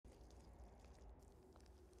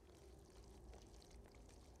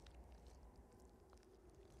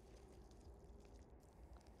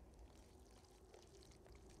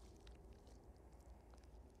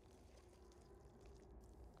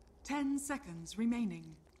10 seconds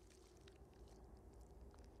remaining.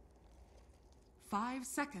 5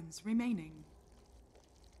 seconds remaining.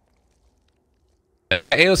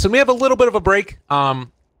 Hey, so we have a little bit of a break.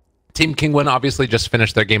 Team Kinguin obviously just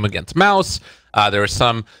finished their game against Mouse. There was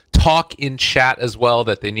some talk in chat as well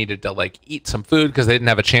that they needed to like eat some food because they didn't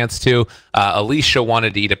have a chance to. Alicia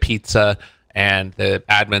wanted to eat a pizza, and the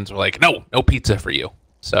admins were like, "No, no pizza for you."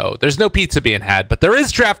 So there's no pizza being had, but there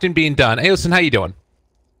is drafting being done. Aosin, how you doing?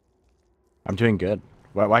 I'm doing good.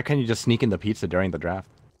 Why can't you just sneak in the pizza during the draft?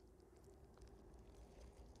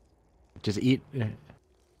 Just eat.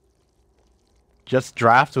 Just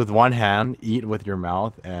draft with one hand, eat with your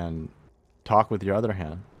mouth, and talk with your other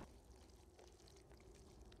hand.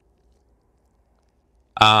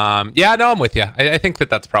 Yeah, no, I'm with you. I think that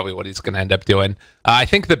that's probably what he's going to end up doing. I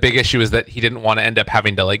think the big issue is that he didn't want to end up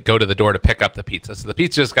having to like go to the door to pick up the pizza. So the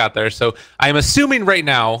pizza just got there. So I'm assuming right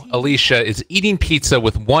now Alicia is eating pizza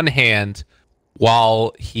with one hand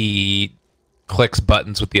while he clicks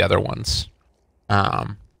buttons with the other ones.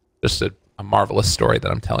 Just a marvelous story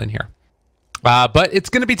that I'm telling here. But it's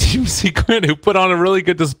going to be Team Secret who put on a really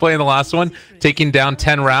good display in the last one, taking down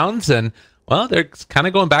 10 rounds. And, well, they're kind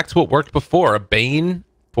of going back to what worked before. A Bane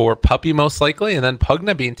for Puppey, most likely, and then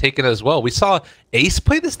Pugna being taken as well. We saw Ace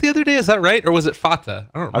play this the other day. Is that right? Or was it Fata?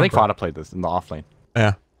 I don't remember. I think Fata played this in the offlane.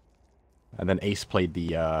 Yeah. And then Ace played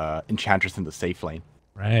the Enchantress in the safe lane.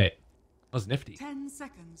 Right. That was nifty. 10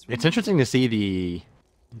 seconds. It's interesting to see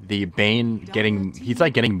the Bane getting... He's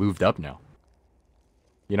like getting moved up now.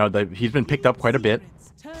 You know, he's been picked up quite a bit,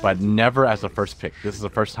 but never as a first pick. This is the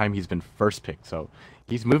first time he's been first picked, so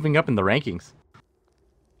he's moving up in the rankings.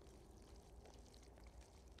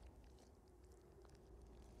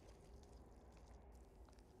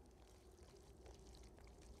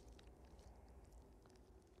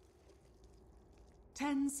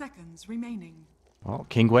 Ten seconds remaining. Well,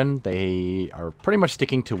 Kinguin, they are pretty much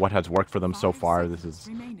sticking to what has worked for them so far. This is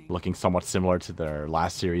looking somewhat similar to their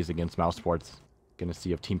last series against Mouse Sports. Gonna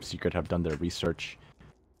see if Team Secret have done their research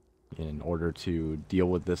in order to deal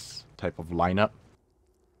with this type of lineup.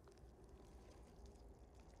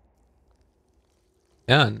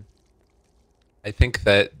 Yeah, and I think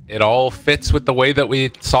that it all fits with the way that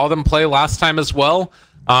we saw them play last time as well.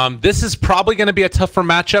 This is probably going to be a tougher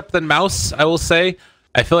matchup than Mouse, I will say.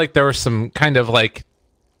 I feel like there were some kind of like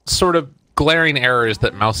sort of glaring errors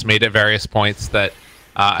that Mouse made at various points that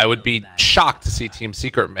I would be shocked to see Team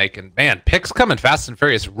Secret make. And man, picks coming fast and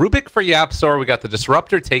furious. Rubik for YapzOr. We got the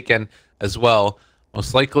Disruptor taken as well.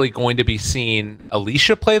 Most likely going to be seeing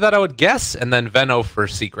Alicia play that, I would guess, and then Veno for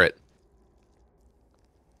Secret.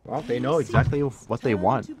 Well, they know exactly what they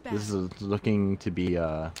want. This is looking to be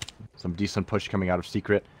some decent push coming out of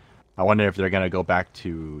Secret. I wonder if they're going to go back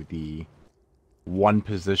to the one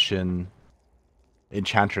position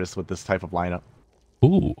Enchantress with this type of lineup.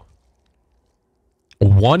 Ooh.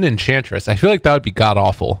 One Enchantress. I feel like that would be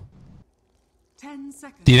god-awful. 10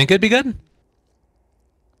 seconds. Do you think it'd be good?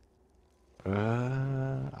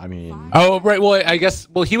 I mean... Oh, right. Well, I guess...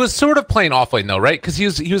 Well, he was sort of playing offlane, though, right? Because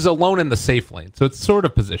he was alone in the safe lane. So it's sort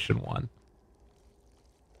of position one.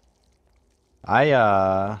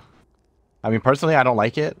 I mean, personally, I don't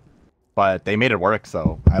like it. But they made it work,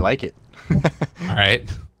 so I like it. All right.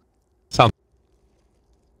 Sounds...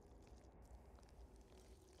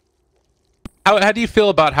 How do you feel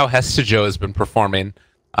about how Hestejo has been performing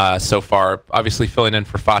so far? Obviously filling in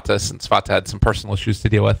for Fata since Fata had some personal issues to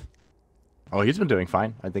deal with. Oh, he's been doing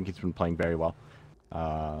fine. I think he's been playing very well.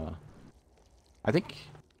 I think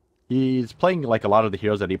he's playing like a lot of the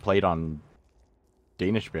heroes that he played on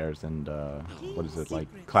Danish Bears and what is it, like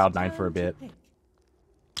Cloud9 for a bit.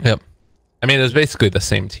 Yep. I mean, it was basically the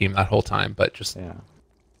same team that whole time, but just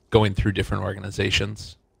going through different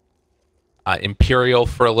organizations. Imperial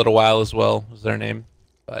for a little while as well was their name,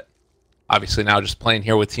 but obviously now just playing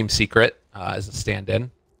here with Team Secret as a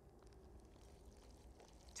stand-in.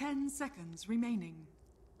 10 seconds remaining.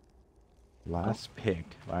 Last pick.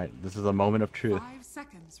 All right, this is a moment of truth. 5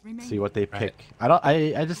 seconds remaining. See what they pick.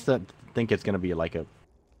 Right. I just think it's gonna be like a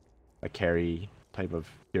carry type of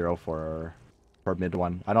hero for mid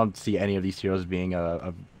one. I don't see any of these heroes being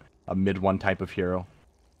a mid one type of hero.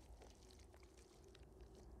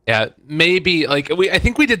 Yeah, maybe like I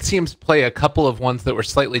think we did see him play a couple of ones that were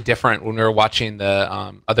slightly different when we were watching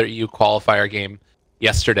the other EU qualifier game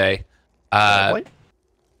yesterday.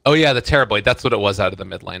 Oh yeah, the Terrorblade. That's what it was out of the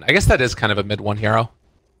mid lane. I guess that is kind of a mid one hero.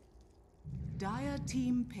 Dire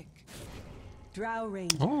team pick. Drow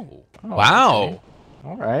range. Oh, wow. Okay.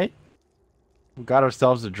 All right. We got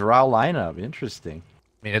ourselves a Drow lineup. Interesting.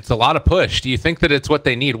 I mean, it's a lot of push. Do you think that it's what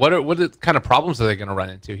they need? What kind of problems are they going to run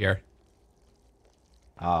into here?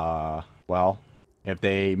 well, if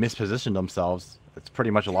they misposition themselves, it's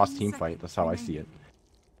pretty much a lost team fight. That's how I see it.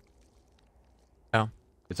 Yeah.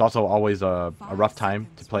 It's also always a rough time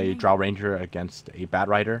to play Drow Ranger against a Bat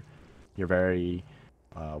Rider. You're very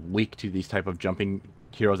weak to these type of jumping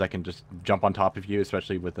heroes that can just jump on top of you,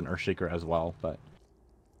 especially with an Earthshaker as well. But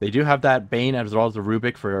they do have that Bane as well as the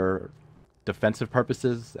Rubik for defensive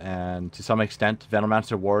purposes, and to some extent,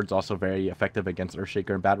 Venomancer Ward's also very effective against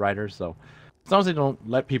Earthshaker and Bat Rider. So as long as they don't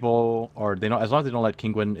let people, or as long as they don't let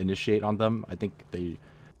Kinguin initiate on them, I think they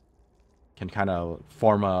can kind of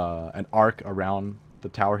form an arc around the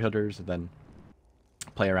tower hitters and then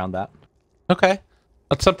play around that. Okay.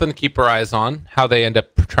 That's something to keep our eyes on, how they end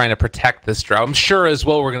up trying to protect this Drow. I'm sure as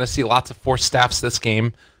well we're going to see lots of Force Staffs this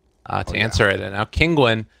game to answer it. And now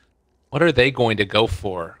Kinguin, what are they going to go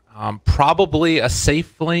for? Probably a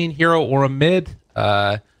safe lane hero or a mid.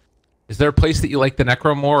 Is there a place that you like the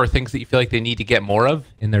Necro more, or things that you feel like they need to get more of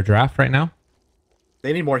in their draft right now?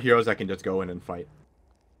 They need more heroes that can just go in and fight.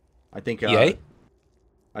 I think PA?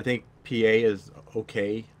 I think PA is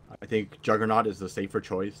okay. I think Juggernaut is the safer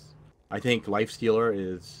choice. I think Lifestealer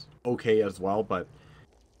is okay as well, but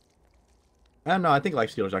I don't know. I think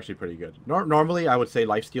Lifestealer is actually pretty good. Normally, I would say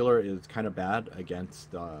Lifestealer is kind of bad against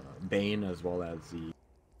Bane as well as the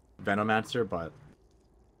Venomancer, but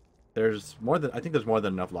there's more than I think there's more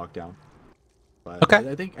than enough lockdown. But okay.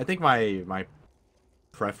 I think my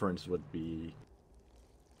preference would be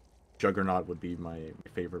Juggernaut would be my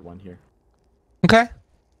favorite one here. Okay.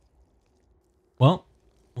 Well,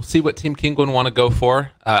 we'll see what Team Kinguin want to go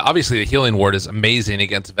for. Obviously, the Healing Ward is amazing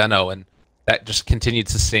against Veno, and that just continued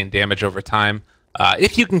to sustain damage over time.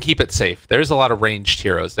 If you can keep it safe, there's a lot of ranged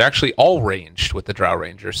heroes. They're actually all ranged with the Drow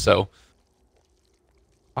Rangers, so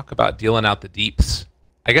talk about dealing out the deeps.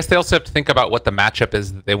 I guess they also have to think about what the matchup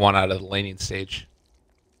is that they want out of the laning stage.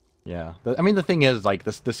 Yeah, I mean, the thing is, like,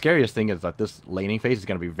 the scariest thing is that this laning phase is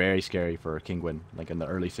going to be very scary for Kinguin, like in the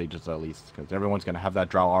early stages at least, because everyone's going to have that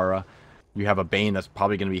Drow aura. You have a Bane that's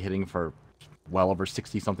probably going to be hitting for well over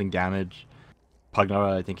 60-something damage.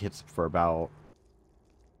 Pugna, I think, hits for about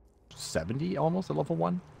 70 almost at level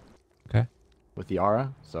 1. Okay. With the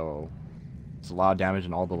aura, so it's a lot of damage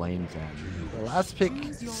in all the lanes. And the last pick,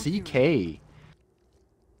 CK.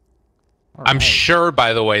 I'm sure,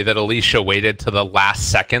 by the way, that Alicia waited to the last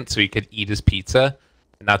second so he could eat his pizza,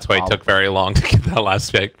 and that's why it took very long to get that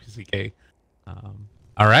last pick, CK.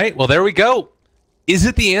 All right, well, there we go. Is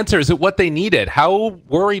it the answer? Is it what they needed? How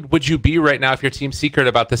worried would you be right now if your Team Secret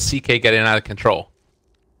about the CK getting out of control?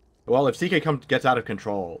 Well, if CK gets out of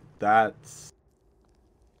control, that's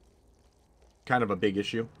kind of a big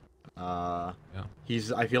issue. I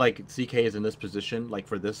feel like CK is in this position, like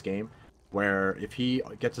for this game, where if he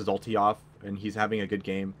gets his ulti off and he's having a good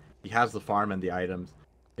game, he has the farm and the items.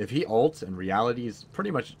 If he ults and reality is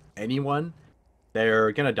pretty much anyone,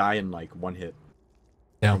 they're gonna die in like one hit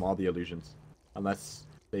from all the illusions. Unless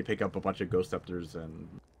they pick up a bunch of Ghost Scepters and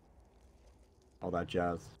all that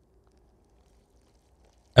jazz.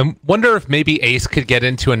 I wonder if maybe Ace could get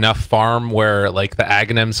into enough farm where like the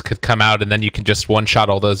Aghanims could come out and then you can just one-shot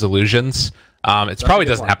all those illusions. It probably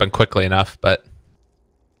doesn't happen quickly enough, but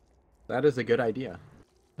that is a good idea.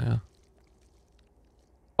 Yeah.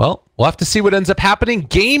 Well, we'll have to see what ends up happening.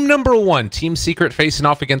 Game number 1, Team Secret facing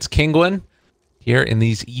off against Kinguin here in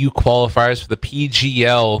these EU qualifiers for the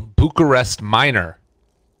PGL Bucharest Minor.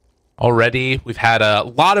 Already, we've had a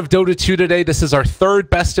lot of Dota 2 today. This is our 3rd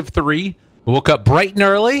best of 3. We woke up bright and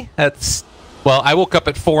early. Well, I woke up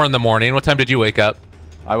at 4 in the morning. What time did you wake up?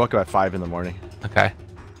 I woke up at 5 in the morning. Okay.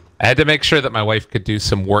 I had to make sure that my wife could do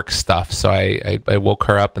some work stuff, so I woke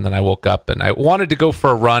her up, and then I woke up, and I wanted to go for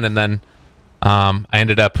a run, and then I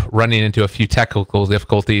ended up running into a few technical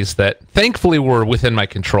difficulties that thankfully were within my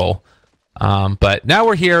control. But now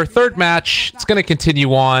we're here, 3rd match. It's going to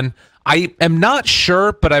continue on. I am not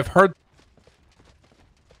sure, but I've heard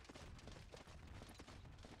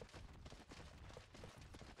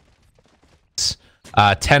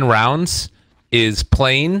 10 rounds is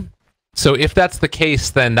playing. So if that's the case,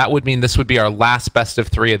 then that would mean this would be our last best of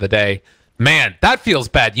 3 of the day. Man, that feels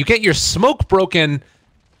bad. You get your smoke broken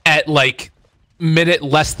at like minute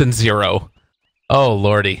less than 0. Oh,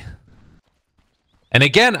 lordy. And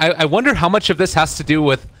again, I wonder how much of this has to do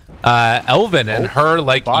with Elvin and her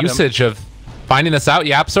like usage of finding us out.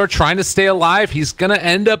 YapzOr trying to stay alive. He's gonna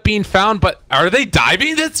end up being found, but are they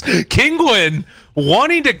diving? That's Kinguin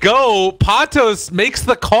wanting to go. Patos makes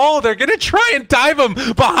the call. They're gonna try and dive him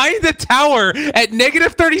behind the tower at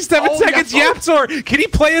negative 37 seconds. YapzOr, can he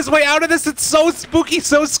play his way out of this? It's so spooky,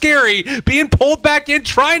 so scary. Being pulled back in,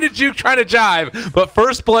 trying to juke, trying to jive, but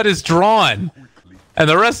first blood is drawn And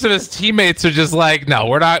the rest of his teammates are just like, no,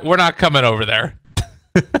 we're not coming over there.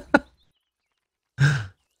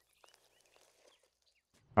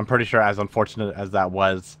 I'm pretty sure, as unfortunate as that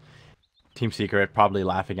was, Team Secret probably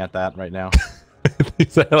laughing at that right now.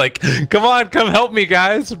 He's like, come on, come help me,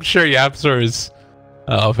 guys. I'm sure YapzOr is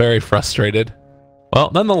very frustrated. Well,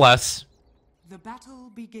 nonetheless, The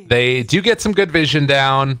battle begins. they do get some good vision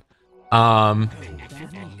down.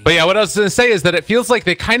 But yeah, what I was going to say is that it feels like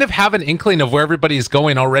they kind of have an inkling of where everybody's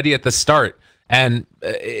going already at the start. And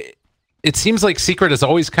it seems like Secret is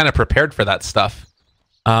always kind of prepared for that stuff.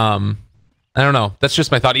 I don't know. That's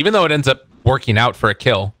just my thought, even though it ends up working out for a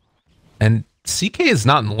kill. And CK is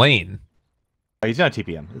not in lane. Oh, he's gonna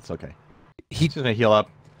TP in. It's okay. He's He's gonna heal up.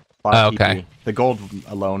 Okay. TP. The gold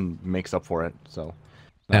alone makes up for it, so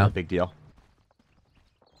not a big deal.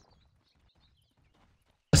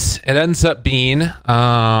 It ends up being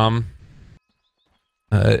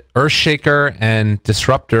Earthshaker and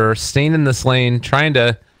Disruptor staying in this lane, trying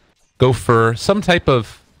to go for some type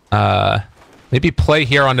of maybe play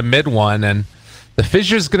here on the mid one, and the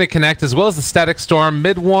Fissure's going to connect as well as the Static Storm.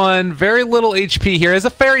 Mid one, very little HP here. Is a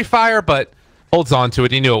Fairy Fire, but holds on to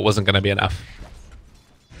it. He knew it wasn't going to be enough.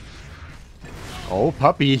 Oh,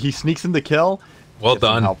 Puppey, he sneaks in the kill. Well Gets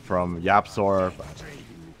some done. help from YapzOr.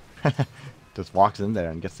 Just walks in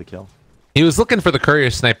there and gets the kill. He was looking for the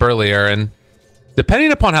Courier Snipe earlier, and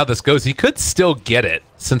depending upon how this goes, he could still get it,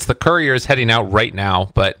 since the Courier is heading out right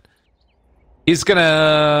now, but he's going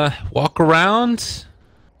to walk around.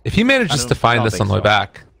 If he manages to find this on the way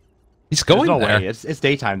back, he's going There's no there. way. It's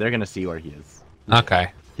daytime. They're going to see where he is.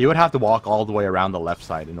 Okay. He would have to walk all the way around the left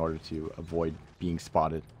side in order to avoid being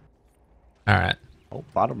spotted. All right. Oh,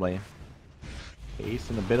 bottom lane. Ace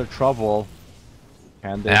in a bit of trouble.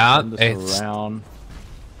 Can they Yeah, turn this around?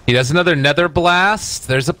 He does another Nether Blast.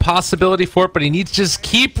 There's a possibility for it, but he needs to just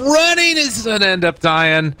keep running. He's going to end up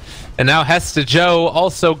dying. And now Hesta Joe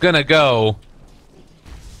also going to go,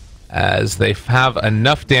 as they have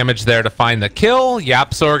enough damage there to find the kill.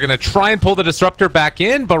 YapzOr going to try and pull the Disruptor back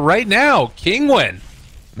in, but right now, Kinguin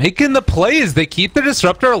making the plays. They keep the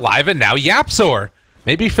Disruptor alive, and now YapzOr,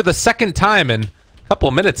 maybe for the second time in a couple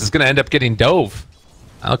of minutes, is going to end up getting dove.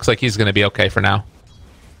 That looks like he's going to be okay for now.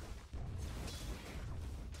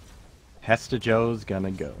 Hesta Joe's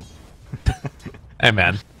gonna go. Hey,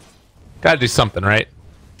 man. Gotta do something, right?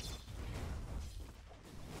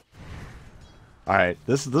 Alright,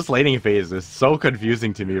 this laning phase is so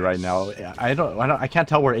confusing to me right now. I can't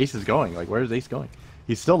tell where Ace is going. Like, where is Ace going?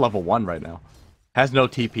 He's still level 1 right now. Has no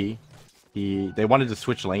TP. They wanted to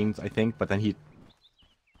switch lanes, I think, but then he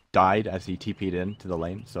died as he TP'd into the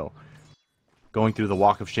lane, so going through the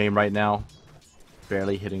walk of shame right now.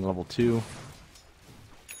 Barely hitting level 2.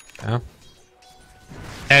 Yeah.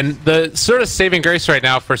 And the sort of saving grace right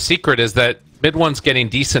now for Secret is that mid one's getting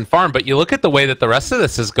decent farm, but you look at the way that the rest of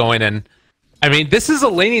this is going, and I mean, this is a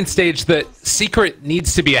laning stage that Secret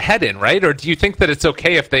needs to be ahead in, right? Or do you think that it's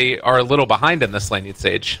okay if they are a little behind in this laning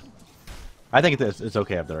stage? I think it's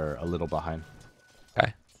okay if they're a little behind.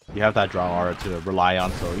 Okay. You have that draw aura to rely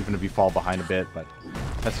on, so even if you fall behind a bit, but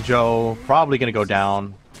Hesta Joe probably going to go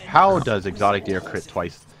down. How does Exotic Deer crit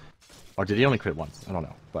twice? Or did he only crit once? I don't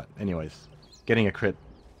know. But anyways, getting a crit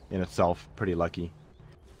in itself, pretty lucky.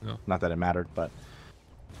 Yeah. Not that it mattered, but...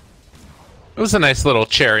 It was a nice little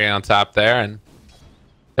cherry on top there, and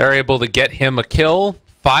they're able to get him a kill.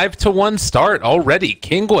 5-1 start already.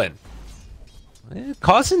 Kinguin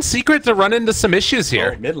causing Secret to run into some issues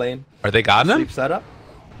here. Oh, mid lane. Are they got him? Sleep setup.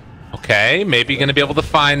 Okay, maybe going to be able to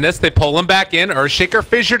find this. They pull him back in. Earthshaker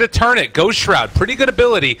Fissure to turn it. Ghost Shroud, pretty good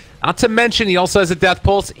ability. Not to mention he also has a Death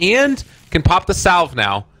Pulse and can pop the salve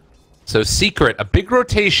now. So Secret, a big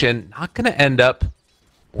rotation, not going to end up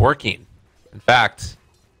working. In fact,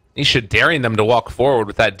 Nisha daring them to walk forward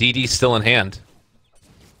with that DD still in hand.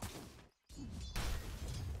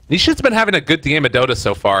 Nisha's been having a good game of Dota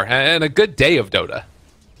so far, and a good day of Dota.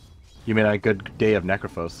 You mean a good day of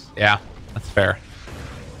Necrophos? Yeah, that's fair.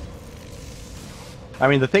 I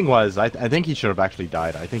mean, the thing was, I think he should have actually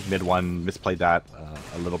died. I think mid one misplayed that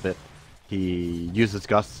a little bit. He used his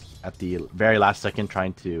Gust at the very last second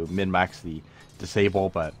trying to min-max the disable,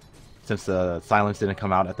 but since the silence didn't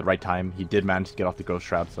come out at the right time, he did manage to get off the Ghost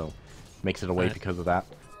Shroud, so makes it away because of that.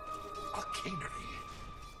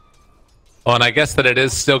 Oh, and I guess that it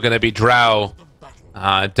is still going to be Drow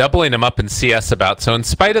doubling him up in CS about. So in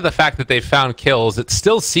spite of the fact that they found kills, it's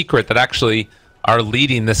still Secret that actually are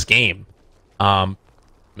leading this game. And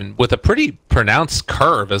with a pretty pronounced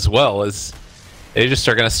curve as well, as they just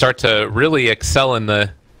are going to start to really excel in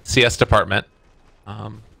the CS department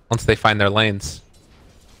once they find their lanes.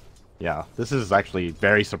 Yeah, this is actually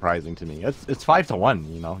very surprising to me. It's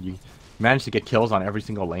 5-1. You know, you manage to get kills on every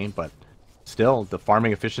single lane, but still the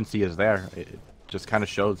farming efficiency is there. It just kind of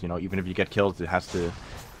shows, you know, even if you get kills, it has to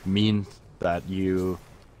mean that you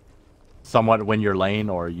somewhat win your lane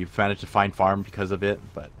or you've managed to find farm because of it,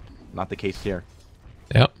 but not the case here.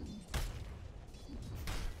 Yep.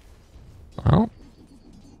 Well,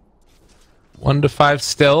 1-5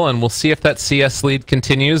 still, and we'll see if that CS lead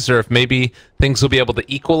continues or if maybe things will be able to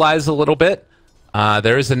equalize a little bit.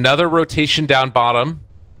 There is another rotation down bottom.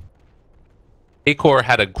 Acor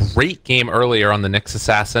had a great game earlier on the Nyx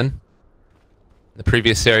Assassin, the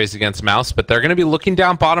previous series against Mouse, but they're going to be looking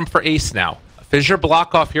down bottom for Ace now. A fissure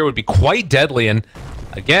block off here would be quite deadly, and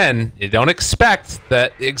again, you don't expect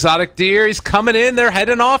that Exotic Deer, he's coming in, they're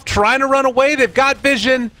heading off, trying to run away, they've got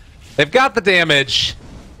vision, they've got the damage,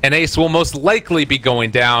 and Ace will most likely be going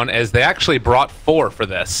down as they actually brought 4 for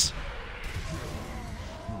this.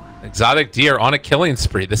 Exotic Deer on a killing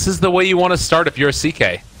spree. This is the way you want to start if you're a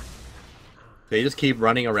CK. They just keep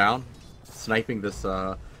running around, sniping this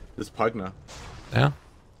this Pugna. Yeah.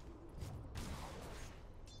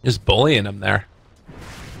 Just bullying him there.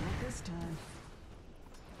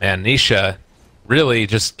 And Nisha really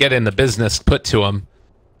just getting the business put to him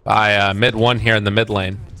by mid 1 here in the mid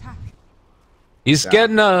lane. He's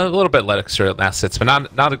getting a little bit led extra assets, but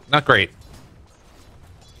not great.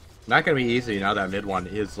 Not going to be easy now that mid 1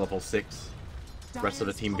 is level 6. The rest of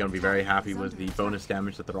the team going to be very happy with the bonus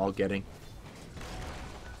damage that they're all getting.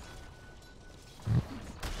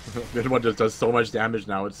 Mid 1 just does so much damage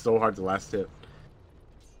now, it's so hard to last hit.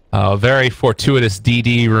 A very fortuitous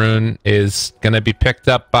DD rune is going to be picked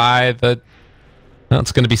up by the... Well,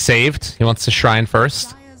 it's going to be saved. He wants to shrine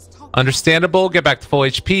first. Understandable. Get back to full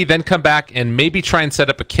HP, then come back and maybe try and set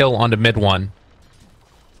up a kill onto mid 1.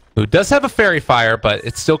 Who does have a Fairy Fire, but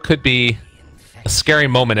it still could be a scary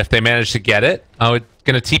moment if they manage to get it. Oh, it's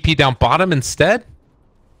going to TP down bottom instead?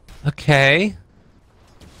 Okay.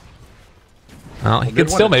 Well, he can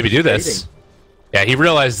still maybe do this. Yeah, he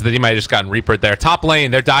realized that he might have just gotten Reapered there. Top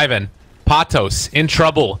lane, they're diving. Patos in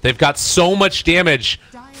trouble. They've got so much damage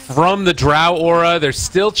from the Drow aura. They're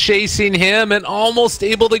still chasing him and almost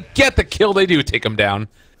able to get the kill. They do take him down.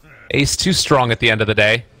 Ace too strong at the end of the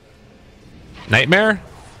day. Nightmare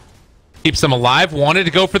keeps him alive. Wanted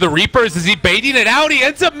to go for the Reapers. Is he baiting it out? He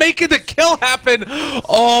ends up making the kill happen.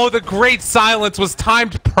 Oh, the great silence was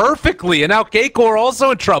timed perfectly. And now Keikor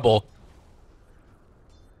also in trouble.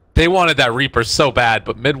 They wanted that Reaper so bad,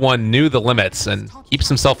 but mid 1 knew the limits and keeps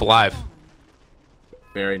himself alive.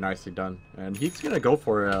 Very nicely done. And he's going to go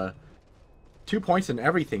for a 2 points in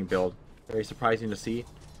everything build. Very surprising to see.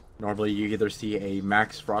 Normally you either see a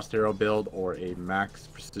max Frost Arrow build or a max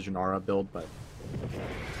Precision Aura build, but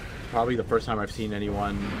probably the first time I've seen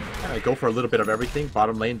anyone go for a little bit of everything.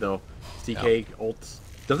 Bottom lane though, CK ults.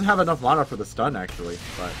 Doesn't have enough mana for the stun actually,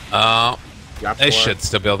 but... they should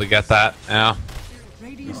still be able to get that, yeah.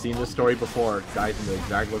 You've seen this story before. Guys in the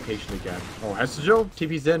exact location again. Oh, Hesujo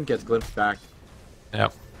TP's in, gets glimpsed back.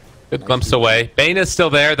 Yep. Good glimpse away. Bane is still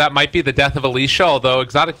there. That might be the death of Alicia, although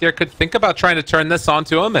Exotic Deer could think about trying to turn this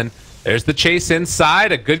onto him. And there's the chase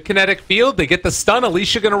inside. A good kinetic field. They get the stun.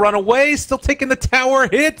 Alicia going to run away. Still taking the tower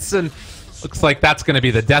hits. And looks like that's going to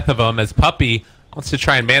be the death of him as Puppey wants to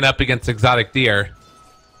try and man up against Exotic Deer.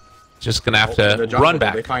 Just going to have to run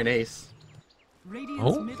back. They find Ace.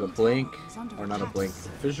 Oh, the blink, or not a blink,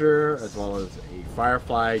 fissure, as well as a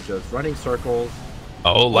firefly, just running circles.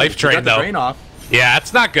 Oh, life drain though. Drain off. Yeah,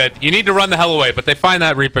 it's not good. You need to run the hell away, but they find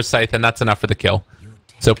that Reaper Scythe, and that's enough for the kill.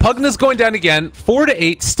 So Pugna's going down again,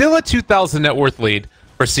 4-8, still a 2,000 net worth lead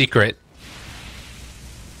for Secret.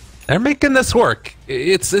 They're making this work.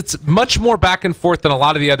 It's much more back and forth than a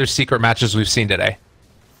lot of the other Secret matches we've seen today.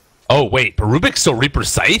 Oh wait, but Rubik's still Reaper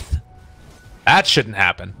Scythe? That shouldn't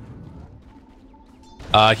happen.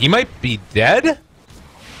 He might be dead?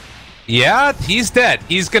 Yeah, he's dead.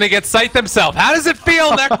 He's gonna get Scythe himself. How does it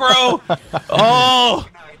feel, Necro? Oh,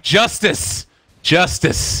 justice.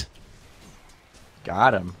 Justice.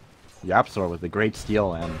 Got him. YapzOr with a great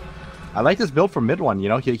steal, and I like this build for mid 1. You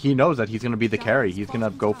know, he knows that he's gonna be the carry. He's gonna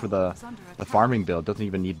go for the farming build. Doesn't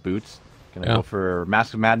even need boots. Gonna go for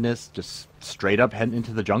Mask of Madness. Just straight up head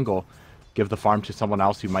into the jungle. Give the farm to someone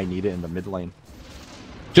else who might need it in the mid lane.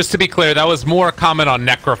 Just to be clear, that was more a comment on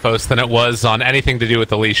Necrophos than it was on anything to do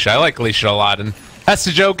with Alicia. I like Alicia a lot, and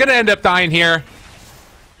Hesujo gonna end up dying here.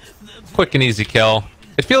 Quick and easy kill.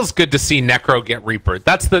 It feels good to see Necro get Reapered.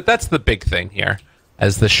 That's the big thing here,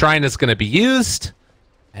 as the shrine is gonna be used,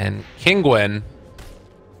 and Kinguin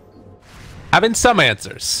having some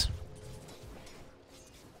answers.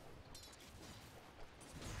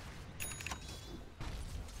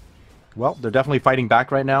 Well, they're definitely fighting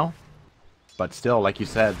back right now. But still, like you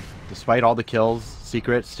said, despite all the kills,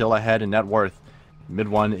 Secret still ahead in net worth. Mid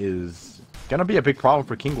one is going to be a big problem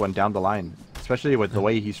for Kinguin down the line. Especially with the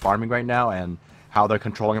way he's farming right now and how they're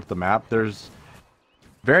controlling up the map. There's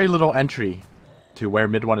very little entry to where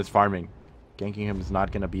mid one is farming. Ganking him is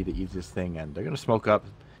not going to be the easiest thing. And they're going to smoke up.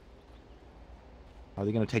 Are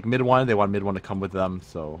they going to take mid one? They want mid one to come with them.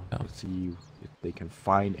 So let's see if they can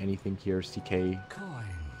find anything here. CK.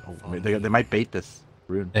 Oh, they might bait this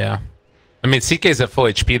rune. Yeah. I mean, CK's at full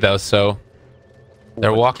HP though, so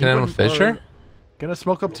they're walking in with Fissure. Gonna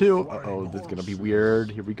smoke up too. Uh-oh, this is gonna be weird.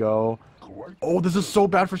 Here we go. Oh, this is so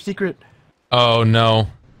bad for Secret. Oh no.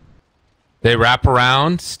 They wrap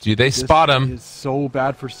around. Do they spot him? This is so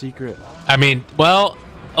bad for Secret. I mean, well,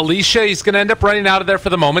 Alicia, he's gonna end up running out of there for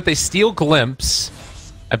the moment. They steal Glimpse,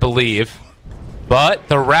 I believe. But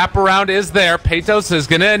the wraparound is there. Peytos is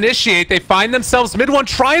gonna initiate. They find themselves mid one.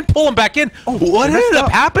 Try and pull him back in. Oh, what ended up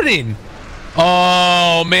happening?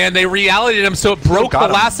 Oh man, they realityed him, so it broke the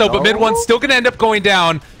lasso, but mid one's still gonna end up going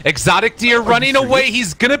down. Exotic Deer running away.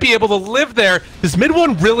 He's gonna be able to live there. Does mid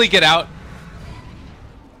one really get out?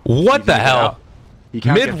 What the hell? He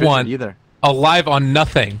can't mid one either. Alive on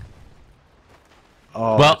nothing.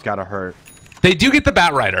 Oh, well, it's gotta hurt. They do get the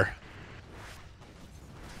Bat Rider.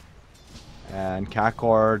 And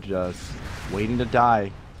Kakor just waiting to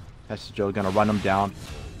die. Joe gonna run him down.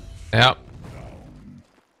 Yep.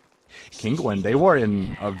 Kinguin, they were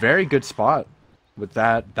in a very good spot with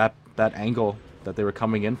that angle that they were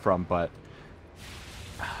coming in from, but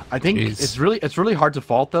I think it's really hard to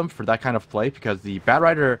fault them for that kind of play because the Bat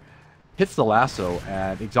Rider hits the lasso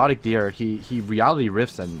and Exotic Deer he reality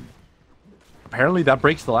rifts and apparently that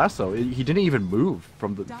breaks the lasso. He didn't even move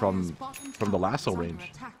from the lasso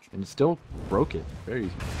range and still broke it.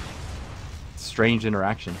 Very strange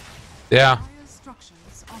interaction. Yeah.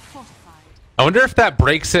 I wonder if that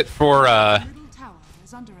breaks it for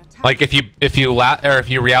like if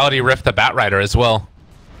you reality rift the Bat Rider as well.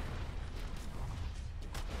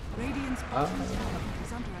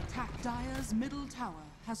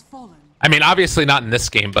 I mean, obviously not in this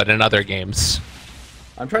game, but in other games.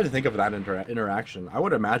 I'm trying to think of that interaction. I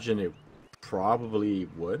would imagine it probably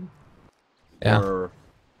would. Yeah. Or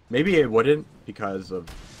maybe it wouldn't because of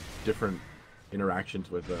different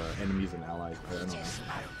interactions with enemies and allies. I don't know.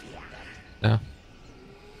 Yeah.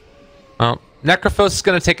 Well, Necrophos is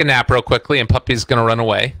going to take a nap real quickly, and Puppey's going to run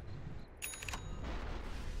away.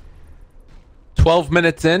 12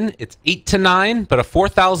 minutes in, it's 8-9, but a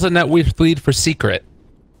 4,000 net worth lead for Secret.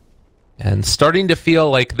 And starting to feel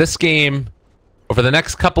like this game, over the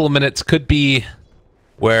next couple of minutes, could be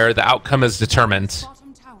where the outcome is determined.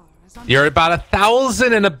 You're about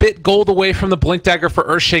 1,000 and a bit gold away from the Blink Dagger for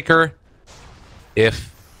Earthshaker.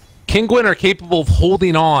 If Kinguin are capable of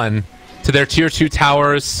holding on to their tier 2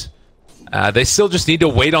 towers, they still just need to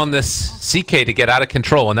wait on this CK to get out of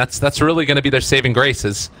control, and that's really going to be their saving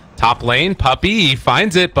grace. Top lane, Puppey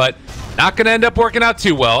finds it, but not going to end up working out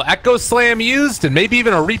too well. Echo Slam used, and maybe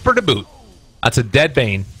even a Reaper to boot. That's a dead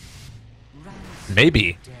Bane.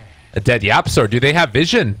 Maybe a dead YapzOr. Do they have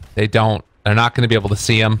vision? They don't. They're not going to be able to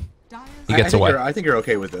see him. He gets away. I think you're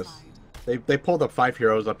okay with this. They pulled up 5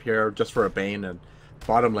 heroes up here just for a Bane, and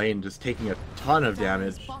bottom lane just taking a ton of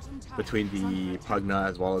damage between the Pugna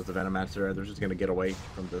as well as the Venomancer. They're just going to get away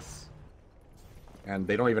from this. And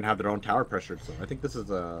they don't even have their own tower pressure, so I think this is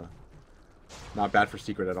not bad for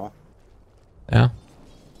Secret at all. Yeah.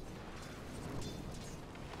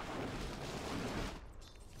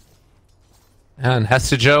 And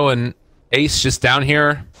Hestejo and Ace just down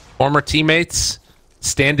here, former teammates,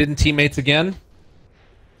 stand-in teammates again.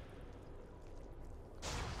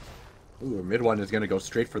 Ooh, mid one is going to go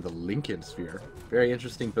straight for the Lincoln Sphere. Very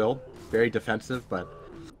interesting build, very defensive, but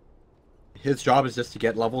his job is just to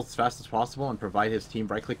get levels as fast as possible and provide his team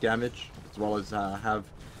right-click damage, as well as have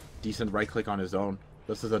decent right-click on his own.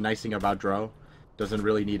 This is a nice thing about Dro. Doesn't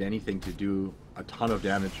really need anything to do a ton of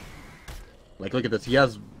damage. Like, look at this. He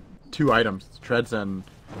has 2 items, Treads and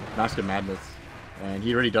Mask of Madness, and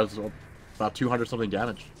he already does about 200-something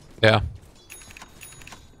damage. Yeah.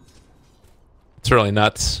 It's really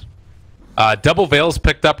nuts. Double Veil's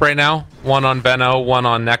picked up right now. 1 on Veno, 1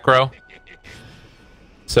 on Necro.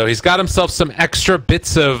 So he's got himself some extra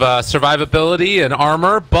bits of survivability and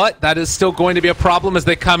armor, but that is still going to be a problem as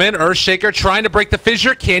they come in. Earthshaker trying to break the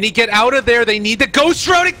fissure. Can he get out of there? They need the Ghost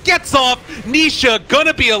Road. It gets off. Nisha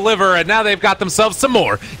gonna be a liver, and now they've got themselves some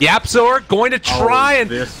more. YapzOr going to try and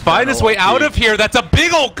find his way out of here. That's a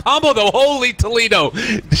big old combo, though. Holy Toledo.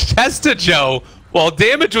 Hestejo, while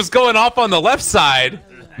damage was going off on the left side,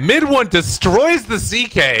 mid one destroys the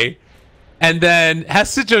CK. and then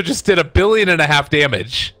Hesijo just did 1.5 billion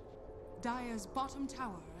damage. Dire's bottom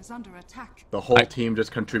tower is under attack. The whole team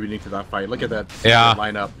just contributing to that fight. Look at that Yeah.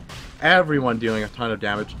 lineup. Everyone dealing a ton of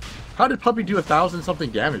damage. How did Puppey do 1,000-something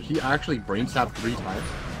damage? He actually brain sapped 3 times.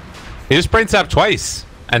 He just brain zapped twice,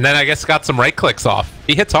 and then I guess got some right clicks off.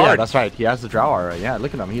 He hits hard. Yeah, that's right. He has the Drow Aura. Yeah,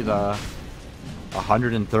 look at him. He's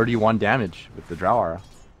 131 damage with the Drow Aura.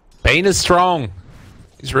 Bane is strong.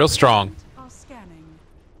 He's real strong. Are scanning.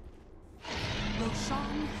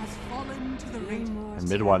 Roshan has fallen to the Radiant. And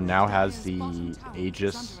mid one now has the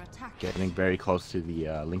Aegis, getting very close to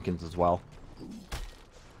the Lincolns as well.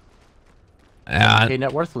 Okay,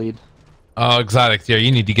 net worth lead. Oh, Exotic Deer,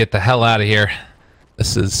 you need to get the hell out of here.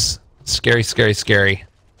 This is scary, scary, scary.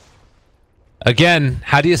 Again,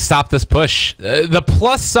 how do you stop this push? The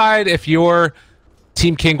plus side, if you're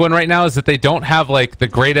Team Kinguin right now, is that they don't have like the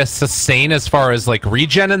greatest sustain as far as like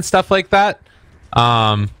regen and stuff like that.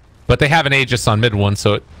 But they have an Aegis on mid one,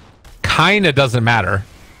 so it kind of doesn't matter.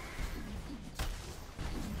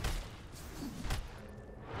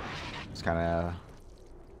 It's kind of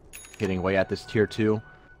hitting away at this tier 2.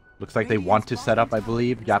 Looks like they want to set up, I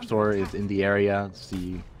believe. YapzOr is in the area. Let's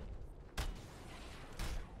see.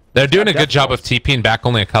 They're doing a good job of TPing back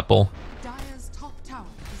only a couple. Dire's top tower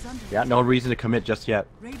is under Yeah, no reason to commit just yet.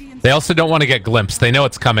 Radiant's They also don't want to get glimpsed. They know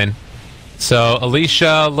it's coming. So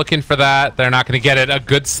Alicia looking for that. They're not going to get it. A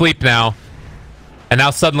good sleep now. And now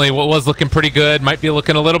suddenly what was looking pretty good might be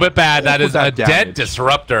looking a little bit bad. That is a dead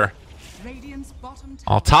disruptor. Radiant's bottom tower.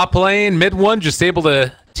 All top lane, mid one just able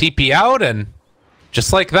to TP out, and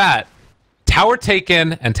just like that, tower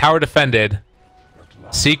taken and tower defended.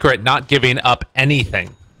 Secret not giving up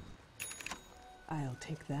anything. I'll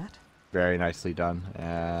take that. Very nicely done.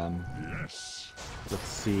 And let's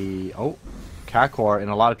see. Oh, Kakor in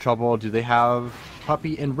a lot of trouble. Do they have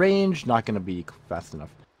Puppey in range? Not going to be fast enough.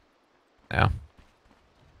 Yeah.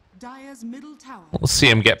 Dire's middle tower. We'll see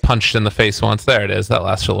him get punched in the face once. There it is. That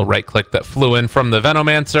last little right click that flew in from the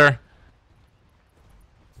Venomancer.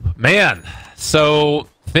 Man, so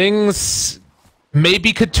things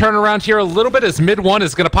maybe could turn around here a little bit as mid one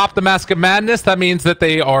is going to pop the Mask of Madness. That means that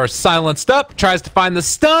they are silenced up. Tries to find the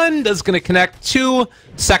stun. Is going to connect 2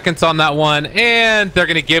 seconds on that one. And they're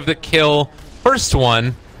going to give the kill. First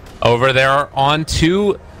one over there on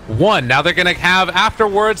 2-1. Now they're going to have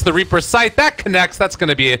afterwards the Reaper's Sight. That connects. That's going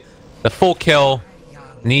to be the full kill.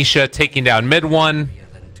 Nisha taking down mid one.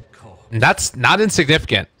 And that's not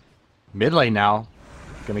insignificant. Mid lane now.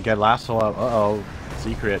 Gonna get lasso up. Uh-oh.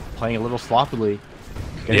 Secret playing a little sloppily.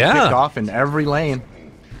 Getting kicked off in every lane.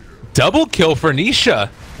 Double kill for Nisha.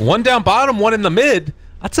 1 down bottom, 1 in the mid.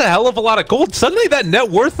 That's a hell of a lot of gold. Suddenly that net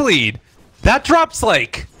worth lead, that drops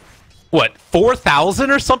like, what,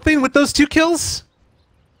 4,000 or something with those 2 kills?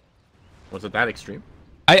 Was it that extreme?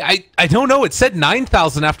 I don't know. It said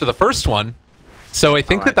 9,000 after the first one. So I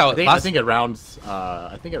think I think it rounds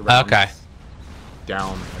okay.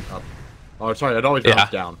 Down and up. Oh, sorry, it always rounds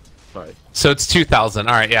down. Sorry. So it's 2,000.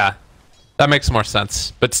 All right, yeah. That makes more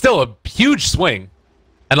sense. But still a huge swing.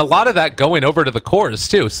 And a lot of that going over to the cores,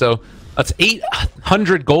 too. So that's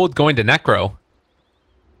 800 gold going to Necro.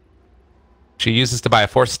 She uses to buy a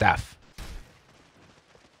Force Staff.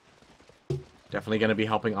 Definitely going to be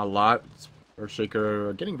helping a lot.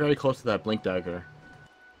 Earthshaker getting very close to that Blink Dagger.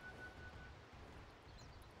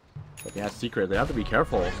 But yeah, Secret, they have to be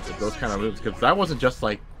careful with those kind of moves. Because that wasn't just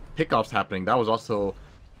like pickoffs happening. That was also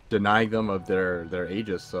denying them of their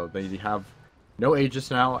Aegis. So they have no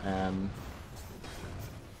Aegis now, and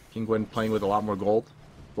Kinguin playing with a lot more gold,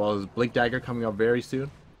 as well as Blink Dagger coming up very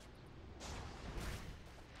soon.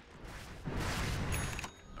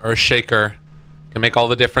 Earthshaker can make all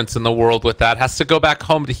the difference in the world with that. Has to go back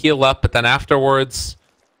home to heal up, but then afterwards,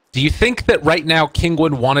 do you think that right now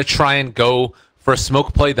Kinguin want to try and go for a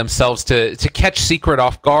smoke play themselves to catch Secret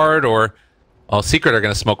off guard, or well, Secret are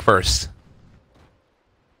going to smoke first?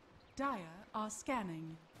 Dire are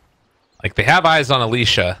scanning. Like, they have eyes on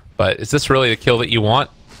Alicia, but is this really the kill that you want?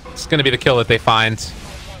 It's going to be the kill that they find.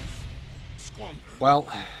 Well,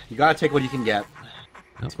 you gotta take what you can get.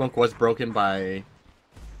 Smoke was broken by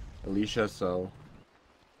Alicia, so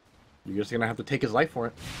you're just gonna have to take his life for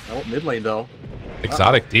it. Oh, mid lane though.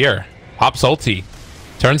 Exotic Deer pops ulti,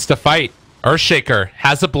 turns to fight. Earthshaker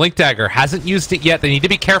has a Blink Dagger, hasn't used it yet. They need to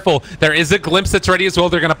be careful. There is a glimpse that's ready as well.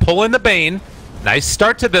 They're going to pull in the Bane. Nice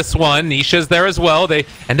start to this one. Nisha's there as well. They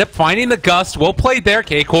end up finding the Gust. Well played there.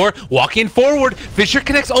 K-Core walking forward. Fisher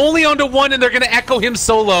connects only onto 1, and they're going to echo him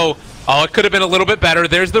solo. Oh, it could have been a little bit better.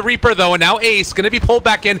 There's the Reaper, though, and now Ace going to be pulled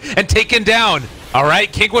back in and taken down. All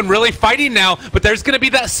right, Kinguin really fighting now, but there's going to be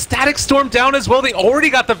that static storm down as well. They already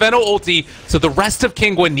got the Veno ulti, so the rest of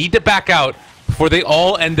Kinguin need to back out before they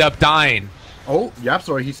all end up dying. Oh,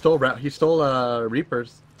 YapzOr, he stole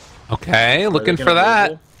Reapers. Okay, looking for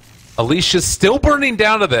that. Alicia's still burning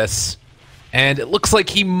down to this, and it looks like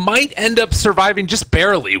he might end up surviving just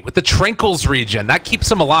barely with the Trinkles regen. That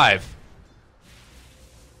keeps him alive.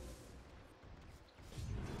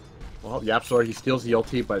 Well, YapzOr, he steals the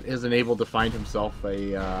ulti, but isn't able to find himself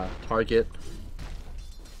a target.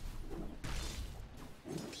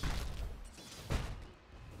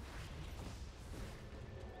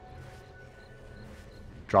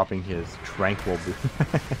 Dropping his tranquil boot.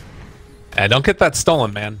 Yeah, don't get that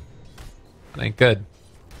stolen, man. That ain't good.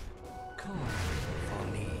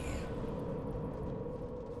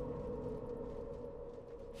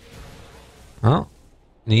 Oh,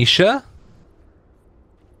 Nisha.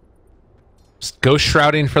 Just ghost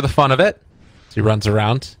shrouding for the fun of it. So he runs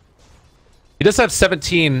around. He does have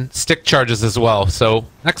 17 stick charges as well. So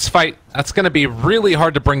next fight, that's going to be really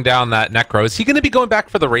hard to bring down that Necro. Is he going to be going back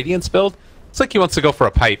for the Radiance build? Looks like he wants to go for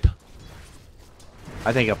a pipe.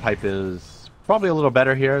 I think a pipe is probably a little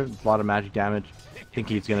better here. A lot of magic damage. I think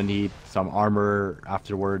he's going to need some armor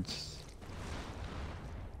afterwards.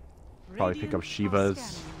 Probably pick up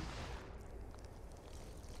Shiva's.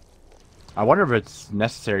 I wonder if it's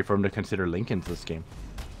necessary for him to consider Linken's this game.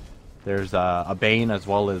 There's a Bane as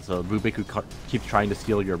well as a Rubik who keeps trying to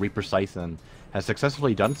steal your Reaper Scythe and has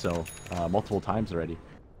successfully done so multiple times already.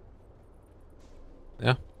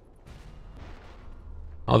 Yeah.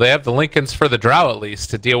 Well, they have the Lincolns for the Drow at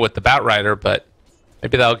least to deal with the Batrider, but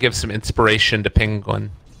maybe that'll give some inspiration to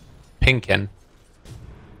Pinkin.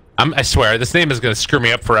 I swear, this name is going to screw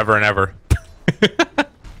me up forever and ever.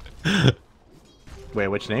 Wait,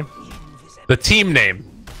 which name? The team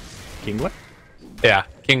name. Kinguin? Yeah,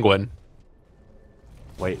 Kinguin.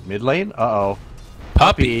 Wait, mid lane? Uh-oh.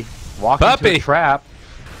 Puppey. Walking into a trap.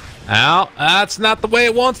 Now, that's not the way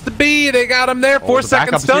it wants to be. They got him there. 4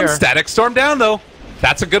 seconds stun. Static storm down, though.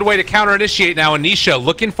 That's a good way to counter-initiate now. And Nisha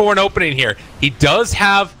looking for an opening here. He does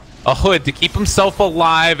have a hood to keep himself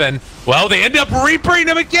alive. And, well, they end up reapering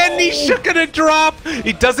him again. Nisha gonna drop.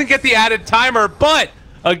 He doesn't get the added timer, but...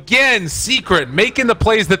 Again, Secret making the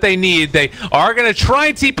plays that they need. They are going to try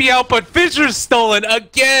and TP out, but Fisher's stolen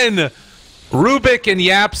again. Rubik and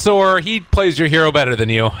YapzOr, he plays your hero better than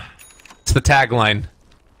you. It's the tagline.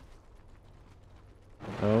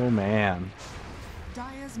 Oh, man.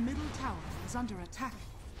 Dire's middle tower is under attack.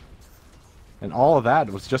 And all of that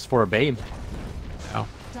was just for a Bane. Oh.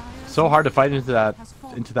 So hard to fight into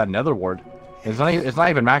that Nether Ward. It's not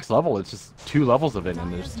even max level, it's just 2 levels of it,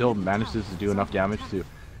 and it still manages to do enough damage to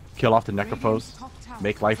kill off the Necropose,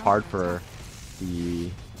 make life hard for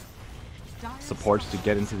the supports to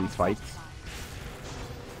get into these fights.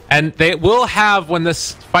 And they will have, when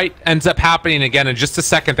this fight ends up happening again in just a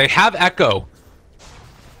second, they have Echo.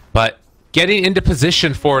 But getting into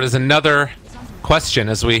position for it is another question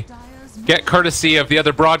as we get courtesy of the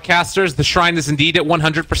other broadcasters. The Shrine is indeed at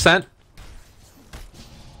 100%.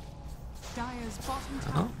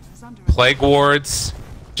 Plague wards,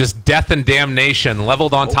 just death and damnation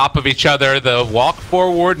leveled on top of each other. The walk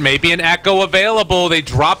forward, maybe an echo available. They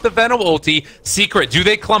drop the Venom ulti. Secret, do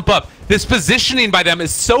they clump up? This positioning by them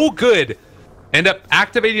is so good. End up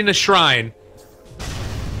activating the Shrine.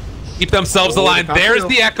 Keep themselves alive. There's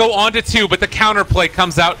the echo onto 2, but the counterplay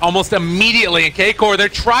comes out almost immediately. And K-Core, they're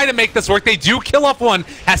trying to make this work. They do kill off one.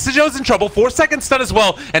 Hasijo's in trouble. 4-second stun as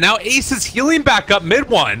well. And now Ace is healing back up mid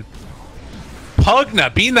one.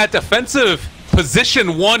 Pugna being that defensive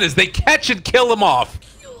position 1 as they catch and kill him off.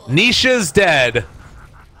 Nisha's dead.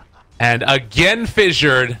 And again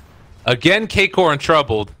fissured. Again K-Core in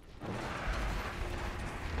trouble.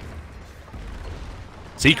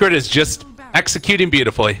 Secret is just executing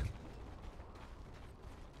beautifully.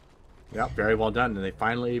 Yeah, very well done. And they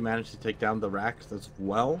finally managed to take down the Rax as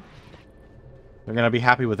well. They're going to be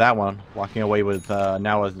happy with that one. Walking away with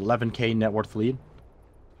now a 11k net worth lead.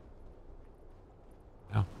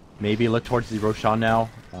 Maybe look towards the Roshan now.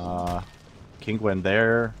 Kinguin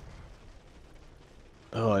there.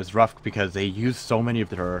 Oh, it's rough because they used so many of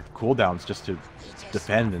their cooldowns just to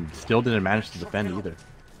defend and still didn't manage to defend either.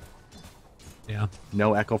 Yeah.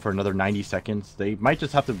 No echo for another 90 seconds. They might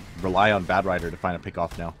just have to rely on Batrider to find a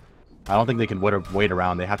pickoff now. I don't think they can wait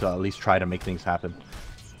around. They have to at least try to make things happen.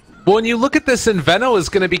 Well, when you look at this, Inveno is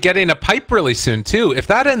going to be getting a pipe really soon, too. If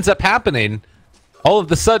that ends up happening... all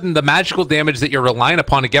of a sudden, the magical damage that you're relying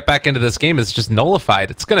upon to get back into this game is just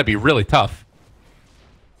nullified. It's going to be really tough.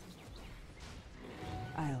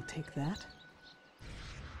 I'll take that.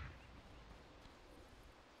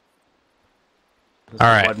 This All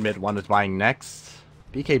is right. what mid 1 is buying next.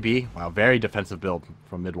 BKB. Wow, very defensive build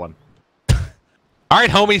from mid 1. All right,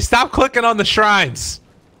 homie, stop clicking on the shrines.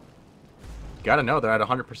 You gotta know they're at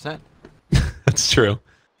 100%. That's true.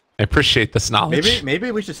 I appreciate this knowledge.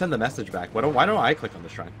 Maybe we should send the message back. Why don't I click on the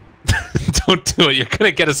shrine? Don't do it. You're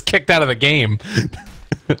gonna get us kicked out of the game.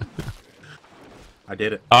 I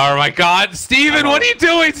did it. Oh my God, Steven, what are you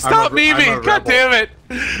doing? Stop memeing! God damn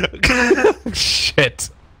it! Shit,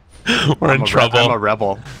 we're in trouble. I'm a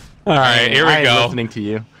rebel. All right, here we I go. am listening to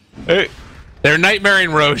you. Hey, they're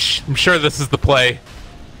nightmaring Roche. I'm sure this is the play.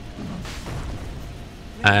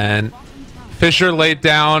 And Fisher laid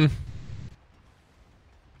down.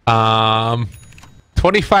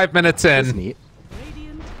 25 minutes That's in. neat.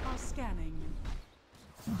 Radiant are scanning.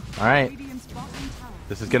 All right, Radiant's bottom tower.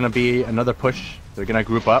 this is gonna be another push. They're gonna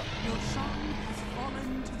group up. Your shrine has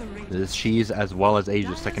fallen to the Radiant. This is She's as well as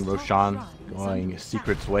Aegis. Second Roshan going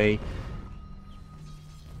Secret's way.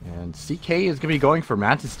 And CK is going to be going for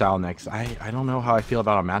Mantis style next. I don't know how I feel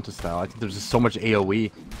about a Mantis style. I think there's just so much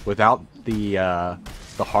AoE without the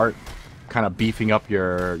heart kind of beefing up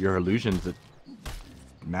your illusions.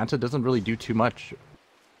 Manta doesn't really do too much.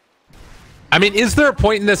 I mean, is there a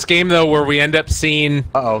point in this game though where we end up seeing?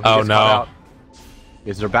 Uh-oh. Oh no.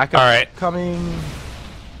 Is there backup All right. coming?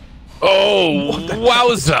 Oh,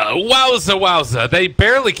 wowza. They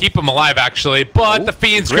barely keep him alive, actually, but Oh, the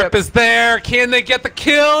Fiend's grip. grip is there. Can they get the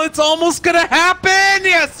kill? It's almost going to happen.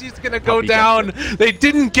 Yes, he's going to go Puppey down. gets They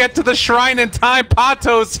didn't get to the shrine in time.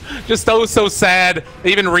 Patos, just oh so sad.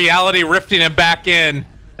 Even reality rifting him back in.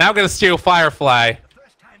 Now going to steal Firefly.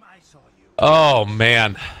 Oh,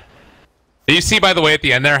 man. Did you see, by the way, at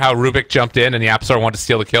the end there, how Rubik jumped in and YapzOr wanted to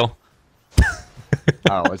steal the kill?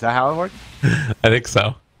 Oh, is that how it worked? I think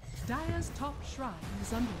so. Dire's top shrine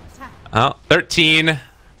is under attack. Oh,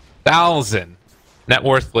 13,000 net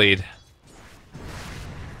worth lead.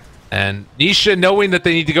 And Nisha, knowing that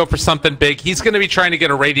they need to go for something big, he's going to be trying to get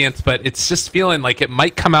a Radiance, but it's just feeling like it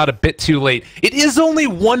might come out a bit too late. It is only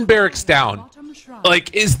one barracks down. Bottom shrine.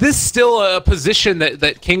 Like, is this still a position that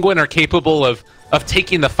Kinguin are capable of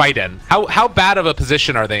taking the fight in? How bad of a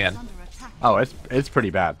position are they in? Under attack. Oh, it's pretty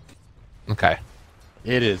bad. Okay.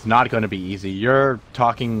 It is not going to be easy. You're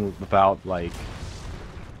talking about, like,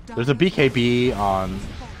 there's a BKB on...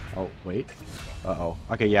 Oh, wait. Uh-oh.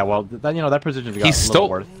 Okay, yeah, well, then, you know, that position got He's a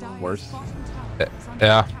little still- worse. Bottom tower is under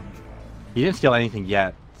Yeah. attack. He didn't steal anything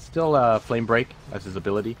yet. Still Flame Break as his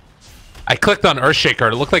ability. I clicked on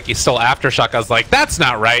Earthshaker. It looked like he stole Aftershock. I was like, that's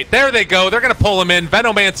not right. There they go. They're going to pull him in.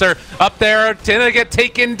 Venomancer up there. Gonna get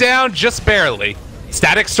taken down just barely.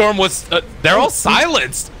 Static Storm was... they're all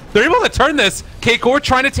silenced. They're able to turn this. Keikor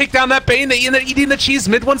trying to take down that Bane. They end up eating the cheese.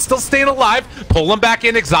 Mid one still staying alive. Pull him back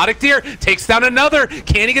in. Exotic Deer takes down another.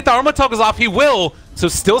 Can he get the Armor Toggles off? He will. So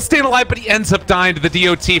still staying alive, but he ends up dying to the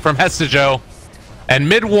DOT from Hestejo. And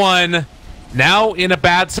mid one now in a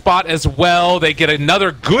bad spot as well. They get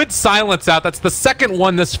another good silence out. That's the second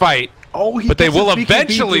one this fight. Oh, he But they gets will his BKB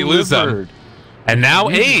eventually lose them. delivered. And now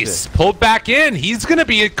Uses Ace it. pulled back in. He's going to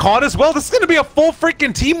be caught as well. This is going to be a full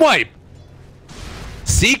freaking team wipe.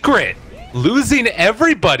 Secret losing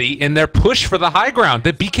everybody in their push for the high ground.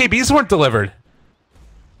 The BKBs weren't delivered.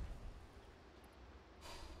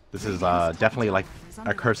 This is definitely like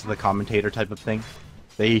a curse of the commentator type of thing.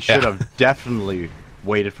 They should have definitely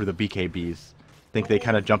waited for the BKBs. I think they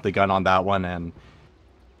kind of jumped the gun on that one and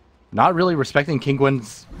not really respecting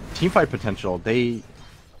Kinguin's teamfight potential. They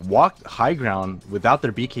walked high ground without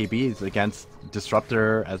their BKBs against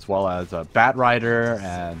Disruptor as well as Bat Rider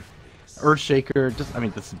and Earthshaker. Just, I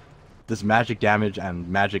mean, this magic damage and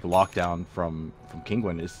magic lockdown from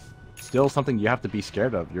Kinguin is still something you have to be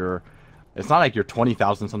scared of. It's not like you're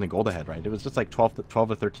 20,000 something gold ahead, right? It was just like 12 to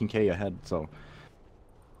 13k ahead. So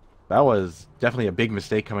that was definitely a big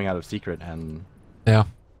mistake coming out of Secret. And Yeah.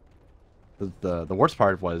 the worst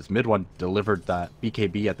part was mid one delivered that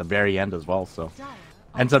BKB at the very end as well. So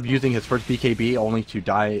ends up using his first BKB only to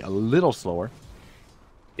die a little slower.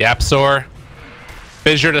 YapzOr.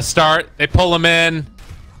 Fissure to start. They pull him in.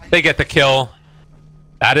 They get the kill.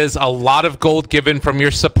 That is a lot of gold given from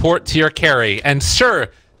your support to your carry. And sure,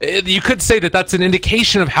 you could say that that's an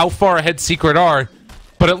indication of how far ahead Secret are.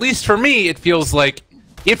 But at least for me, it feels like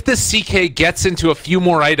if this CK gets into a few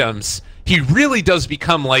more items, he really does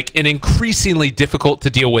become like an increasingly difficult to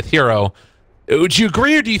deal with hero. Would you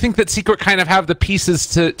agree, or do you think that Secret kind of have the pieces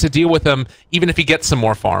to deal with him, even if he gets some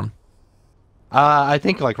more farm? I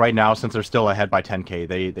think like right now, since they're still ahead by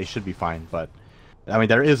 10k, they should be fine. But I mean,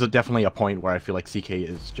 there is definitely a point where I feel like CK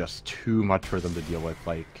is just too much for them to deal with.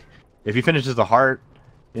 Like, if he finishes the heart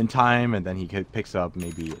in time, and then he picks up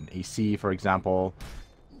maybe an AC, for example,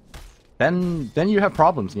 then you have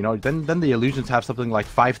problems. You know, then the illusions have something like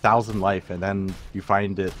 5,000 life, and then you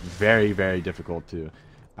find it very, very difficult to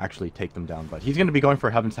actually take them down. But he's going to be going for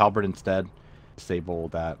Heaven's Halberd instead, disable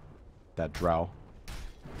that drow.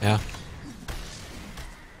 Yeah.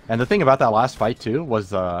 And the thing about that last fight too was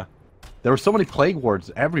there were so many plague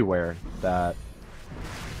wards everywhere that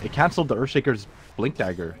it canceled the Earthshaker's blink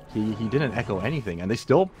dagger. He didn't echo anything, and they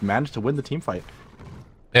still managed to win the team fight.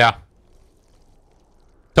 Yeah.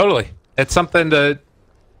 Totally. It's something to,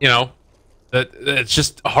 you know, that it's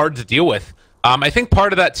just hard to deal with. I think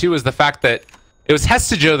part of that too is the fact that it was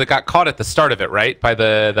Hestijo that got caught at the start of it, right? By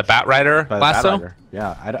the Bat Rider lasso.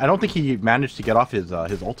 Yeah, I don't think he managed to get off his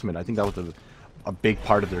ultimate. I think that was a big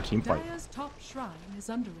part of their team fight. Dire's top shrine is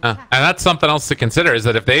under And attack. that's something else to consider, is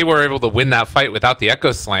that if they were able to win that fight without the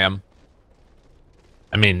Echo Slam,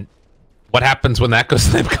 I mean, what happens when the Echo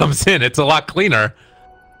Slam comes in? It's a lot cleaner.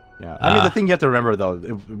 Yeah, I mean, the thing you have to remember, though,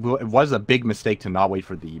 it was a big mistake to not wait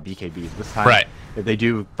for the BKBs. This time, Right. if they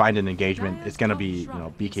do find an engagement, it's going to be, you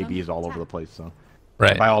know, BKBs all over the place. So,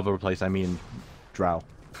 Right. by all over the place, I mean drow.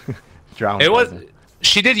 drow. It was.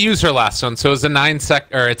 She did use her last one, so it was a 9-sec,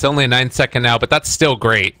 or it's only a 9-second now, but that's still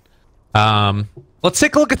great. Let's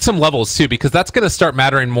take a look at some levels too, because that's going to start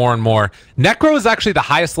mattering more and more. Necro is actually the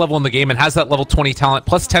highest level in the game and has that level 20 talent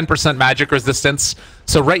plus 10% magic resistance.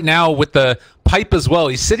 So right now with the pipe as well,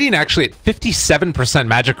 he's sitting actually at 57%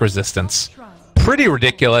 magic resistance. Pretty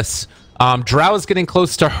ridiculous. Drow is getting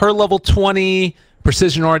close to her level 20.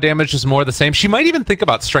 Precision aura damage is more the same. She might even think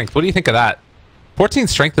about strength. What do you think of that? 14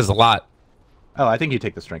 strength is a lot. Oh, I think you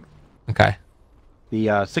take the strength. Okay. The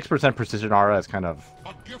 6% precision aura is kind of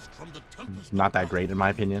not that great in my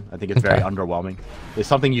opinion. I think it's very underwhelming. It's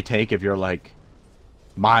something you take if you're like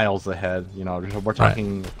miles ahead. You know, we're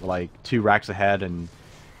talking like 2 racks ahead, and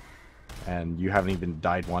you haven't even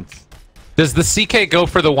died once. Does the CK go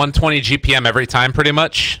for the 120 GPM every time, pretty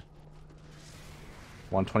much?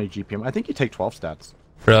 120 GPM. I think you take 12 stats.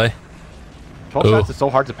 Really? 12 stats is so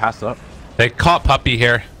hard to pass up. They caught Puppey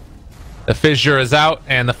here. The fissure is out,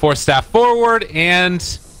 and the 4-staff forward, and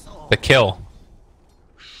the kill.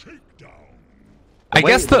 I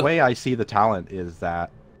guess the way I see the talent is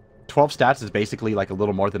that 12 stats is basically like a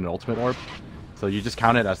little more than an ultimate orb. So you just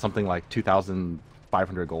count it as something like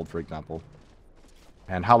 2,500 gold, for example.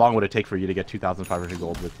 And how long would it take for you to get 2,500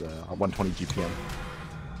 gold with 120 GPM?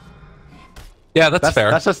 Yeah, that's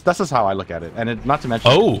fair. That's just how I look at it. And not to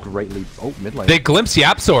mention greatly... Oh, mid lane. They glimpse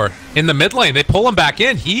YapzOr in the mid lane. They pull him back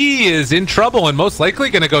in. He is in trouble and most likely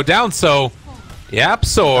going to go down. So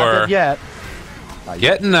YapzOr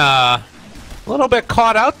getting a little bit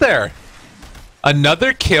caught out there.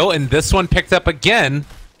 Another kill, and this one picked up again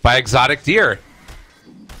by Exotic Deer.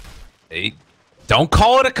 Hey, don't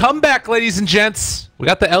call it a comeback, ladies and gents. We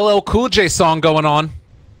got the LL Cool J song going on.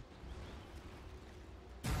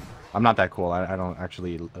 I'm not that cool. I don't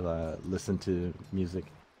actually listen to music.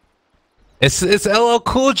 It's LL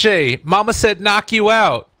Cool J. Mama said knock you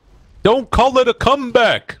out. Don't call it a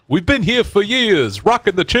comeback. We've been here for years,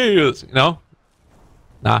 rocking the chairs. You know?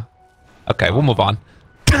 Nah. Okay, we'll move on.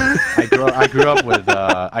 I grew up with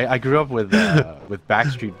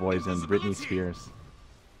Backstreet Boys and Britney Spears.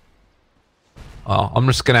 Well, I'm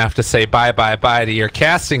just gonna have to say bye to your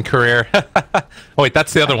casting career. Oh, wait,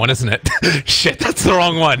 that's the other one, isn't it? Shit, that's the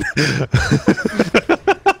wrong one.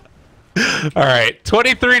 All right,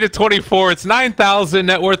 23-24. It's 9,000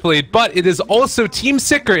 net worth lead, but it is also Team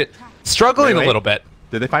Secret struggling a little bit.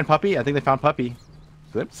 Did they find Puppey? I think they found Puppey.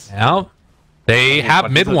 Flips. Now they have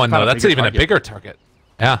mid one though. That's even a bigger target.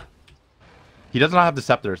 Yeah. He does not have the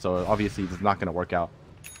scepter, so obviously it's not going to work out.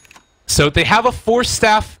 So they have a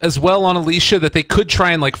 4-staff as well on Alicia that they could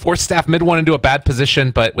try and like 4-staff mid one into a bad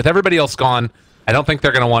position, but with everybody else gone, I don't think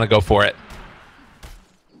they're going to want to go for it.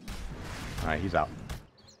 All right, he's out.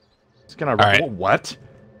 He's going to... Right. What?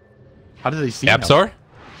 How did they see him? YapzOr?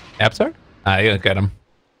 YapzOr? You get him.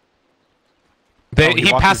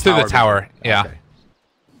 He passed through the tower. Yeah. Okay.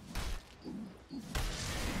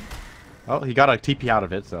 Well, he got a TP out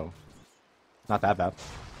of it, so not that bad.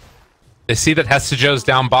 They see that Hestijo's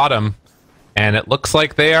down bottom, and it looks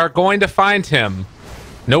like they are going to find him.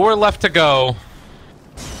 Nowhere left to go.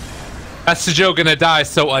 Hestijo gonna die,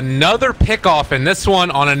 so another pick-off in this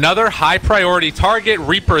one on another high-priority target.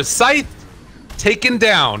 Reaper's Scythe taken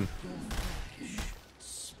down.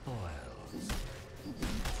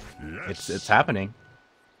 It's happening.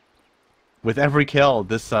 With every kill,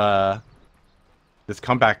 this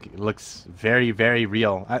comeback looks very, very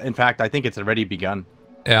real. In fact, I think it's already begun.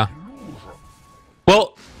 Yeah.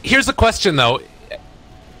 Well, here's a question though.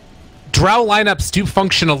 Drow lineups do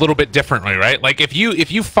function a little bit differently, right? Like if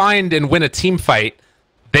you find and win a team fight,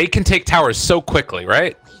 they can take towers so quickly,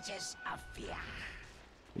 right?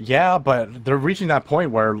 Yeah, but they're reaching that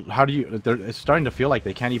point where it's starting to feel like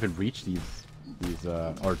they can't even reach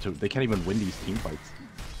they can't even win these team fights.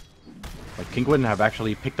 Like Kinguin have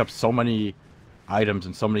actually picked up so many items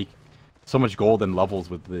and so much gold and levels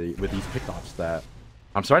with these pickoffs that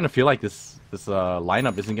I'm starting to feel like this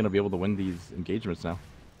lineup isn't going to be able to win these engagements now.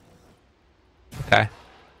 Okay.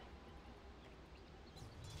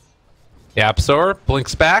 YapzOr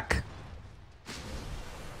blinks back.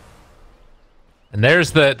 And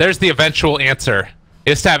there's the eventual answer.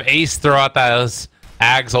 Is to have Ace throw out those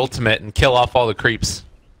Ag's ultimate and kill off all the creeps.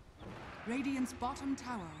 Radiant's bottom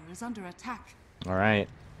tower is under attack. All right.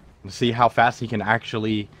 Let's see how fast he can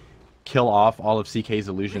actually kill off all of CK's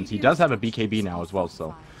illusions. He does have a BKB now as well,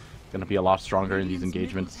 so going to be a lot stronger in these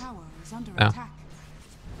engagements. Yeah.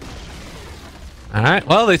 All right.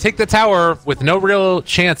 Well, they take the tower with no real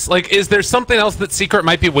chance. Like, is there something else that Secret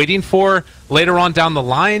might be waiting for later on down the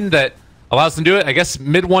line that allows them to do it? I guess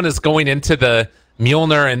mid one is going into the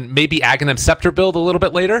Mjolnir and maybe Aghanim Scepter build a little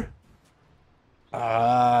bit later.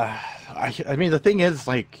 I mean, the thing is,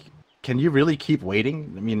 like, can you really keep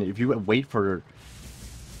waiting? I mean, if you wait for...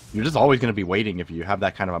 You're just always going to be waiting if you have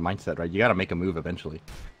that kind of a mindset, right? You got to make a move eventually.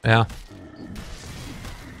 Yeah.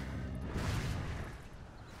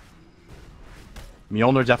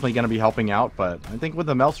 Mjolnir definitely going to be helping out, but I think with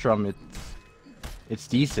the Maelstrom, it's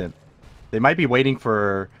decent. They might be waiting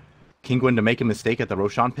for Kinguin to make a mistake at the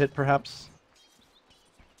Roshan pit, perhaps.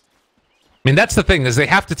 I mean, that's the thing, is they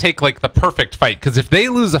have to take, like, the perfect fight, because if they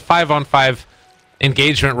lose a 5-on-5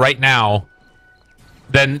 engagement right now,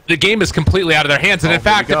 then the game is completely out of their hands. And in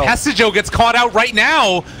fact, if Hestijo gets caught out right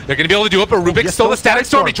now, they're going to be able to do it, but Rubik stole the Static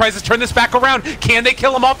Storm. He tries to turn this back around. Can they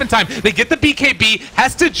kill him off in time? They get the BKB.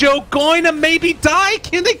 Hestijo going to maybe die.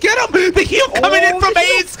 Can they get him? The heal coming in from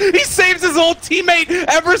Ace. He saves his old teammate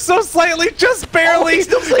ever so slightly, just barely.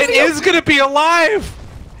 It is going to be alive.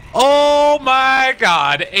 Oh my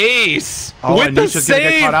god, Ace with the Nisha's gonna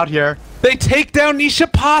get caught out here. They take down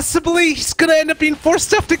Nisha, possibly. He's going to end up being force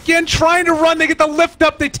stuffed again, trying to run. They get the lift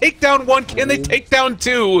up. They take down one. Can they take down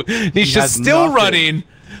two? Nisha's still running.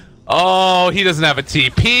 Oh, he doesn't have a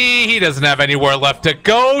TP. He doesn't have anywhere left to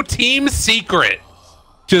go. Team Secret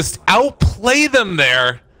just outplay them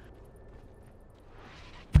there.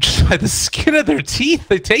 Just by the skin of their teeth,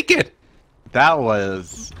 they take it. That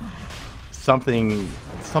was something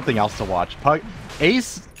else to watch.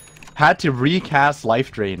 Ace had to recast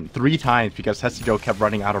Life Drain 3 times because Hestijo kept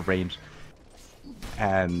running out of range.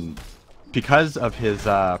 And because of his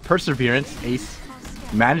perseverance, Ace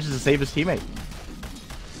manages to save his teammate.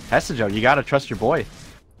 Hestijo, you gotta trust your boy.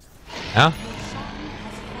 Yeah.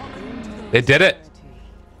 They did it.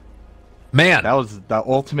 Man. That was the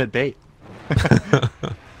ultimate bait. I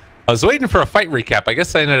was waiting for a fight recap. I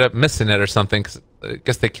guess I ended up missing it or something, because I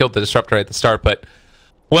guess they killed the Disruptor at the start, but...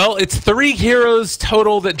 Well, it's 3 heroes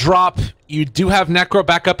total that drop. You do have Necro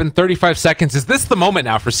back up in 35 seconds. Is this the moment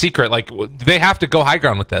now for Secret? Like, they have to go high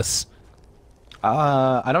ground with this.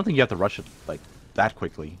 I don't think you have to rush it like that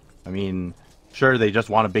quickly. I mean, sure, they just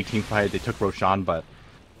want a big team fight. They took Roshan, but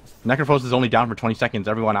Necrophos is only down for 20 seconds.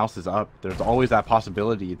 Everyone else is up. There's always that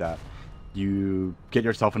possibility that you get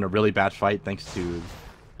yourself in a really bad fight thanks to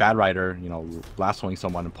Bad Rider, you know, lassoing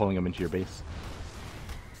someone and pulling them into your base.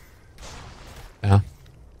 Yeah.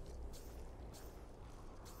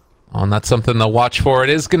 Oh, and that's something to watch for. It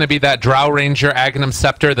is going to be that Drow Ranger Aghanim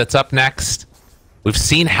Scepter that's up next. We've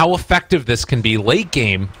seen how effective this can be late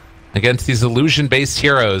game against these illusion-based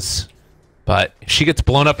heroes. But if she gets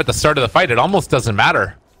blown up at the start of the fight, it almost doesn't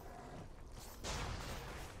matter.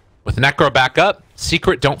 With Necro back up,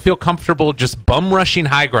 Secret don't feel comfortable just bum-rushing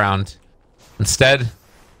high ground. Instead,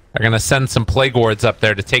 they're going to send some Plague Wards up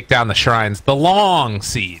there to take down the shrines. The long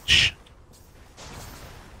siege.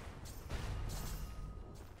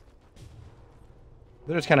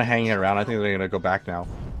 They're just kind of hanging around. I think they're going to go back now.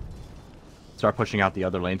 Start pushing out the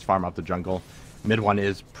other lanes, farm out the jungle. Mid one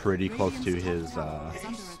is pretty close to his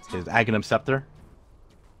Aghanim Scepter.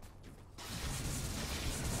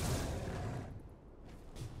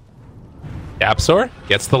 YapzOr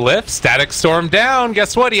gets the lift. Static Storm down.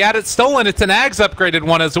 Guess what? He had it stolen. It's an Ags upgraded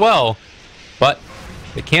one as well. But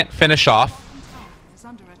they can't finish off.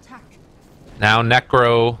 Now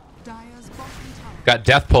Necro got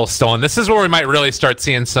Death Pulse stolen. This is where we might really start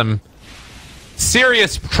seeing some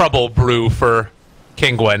serious trouble brew for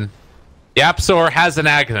Kinguin. YapzOr has an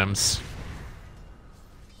Aghanims.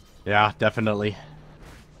 Yeah, definitely.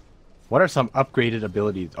 What are some upgraded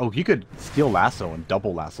abilities? Oh, you could steal lasso and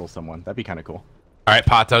double lasso someone. That'd be kind of cool. All right,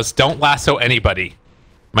 Patos, don't lasso anybody.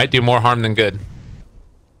 Might do more harm than good.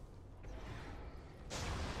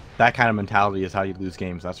 that kind of mentality is how you lose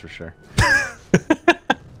games, that's for sure.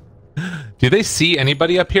 Do they see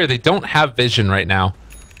anybody up here? They don't have vision right now.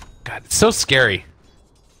 God, it's so scary.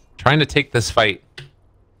 Trying to take this fight.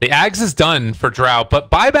 The Ags is done for Drow,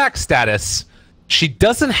 but buyback status, she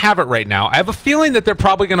doesn't have it right now. I have a feeling that they're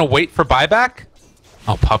probably going to wait for buyback.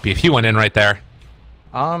 Oh, Puppey, if you went in right there.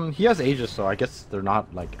 He has Aegis, so I guess they're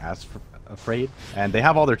not like as afraid. And they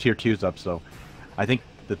have all their tier 2s up, so I think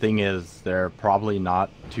the thing is they're probably not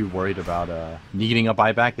too worried about needing a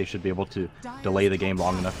buyback. They should be able to delay the game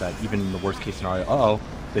long enough that even in the worst case scenario,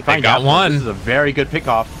 they find got out one. This is a very good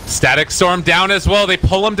pickoff. Static Storm down as well. They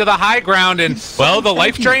pull him to the high ground, and well, the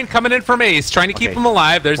life drain coming in from Ace, trying to keep him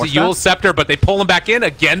alive. There's a Yule Scepter, but they pull him back in.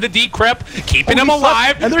 Again, the Decrypt, keeping him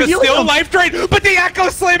alive. And they're still him. life drain, but the Echo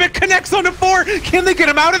Slam, it connects on to 4. Can they get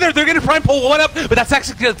him out of there? They're going to try and pull one up, but that's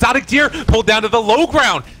actually Exotic Deer pulled down to the low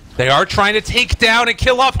ground. They are trying to take down and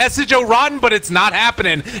kill off Hessijo Rotten, but it's not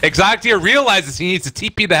happening. Exotic Deer realizes he needs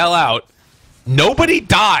to TP the hell out. Nobody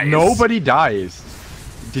dies. Nobody dies.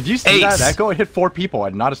 Did you see Ace. that Echo? It hit 4 people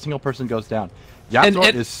and not a single person goes down.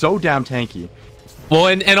 YapzOr is so damn tanky. Well,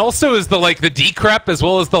 and also is the decrep as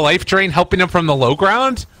well as the life drain helping him from the low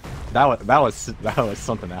ground. That was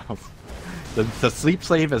something else. The sleep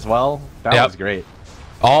slave as well. That was great.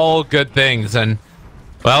 All good things, and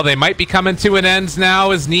well, they might be coming to an end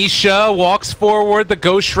now as Nisha walks forward. The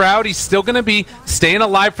Ghost Shroud, he's still going to be staying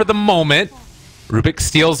alive for the moment. Rubik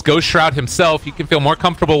steals Ghost Shroud himself. He can feel more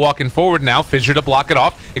comfortable walking forward now. Fissure to block it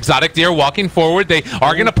off. Exotic Deer walking forward. They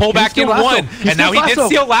are going to pull back in one. And now he did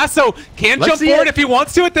steal Lasso. Can jump forward if he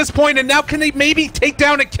wants to at this point. And now can they maybe take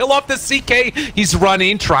down and kill off the CK? He's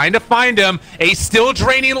running, trying to find him. Ace still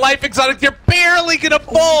draining life. Exotic Deer barely going to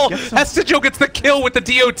pull. Hessijo gets the kill with the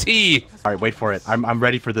DOT. All right, wait for it. I'm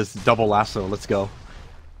ready for this double lasso. Let's go.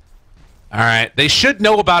 All right. They should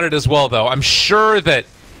know about it as well, though. I'm sure that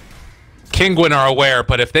Kinguin are aware,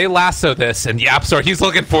 but if they lasso this and YapzOr, he's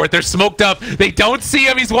looking for it. They're smoked up. They don't see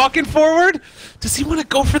him. He's walking forward. Does he want to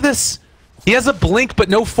go for this? He has a blink, but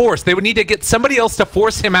no force. They would need to get somebody else to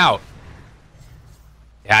force him out.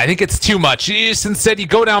 Yeah, I think it's too much. Instead, you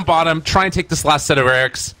go down bottom, try and take this last set of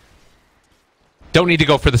Eric's. Don't need to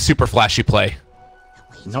go for the super flashy play.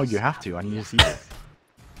 No, you have to. I need to see this.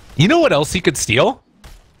 You know what else he could steal?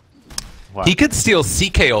 What? He could steal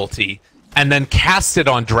CK ulti and then cast it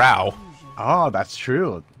on Drow. Oh, that's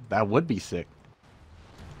true. That would be sick.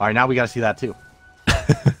 All right, now we got to see that too.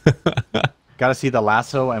 Got to see the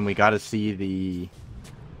lasso, and we got to see the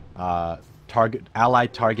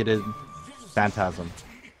allied targeted phantasm.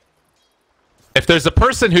 If there's a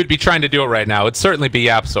person who'd be trying to do it right now, it'd certainly be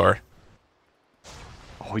YapzOr.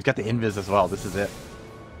 Oh, he's got the invis as well. This is it.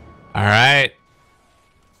 All right.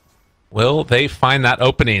 Will they find that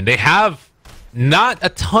opening? They have not a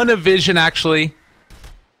ton of vision, actually.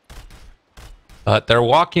 But they're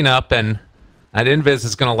walking up, and that invis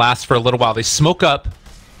is going to last for a little while. They smoke up,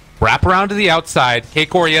 wrap around to the outside.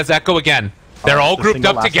 K-Core has Echo again. They're all grouped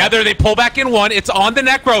up together. They pull back in one. It's on the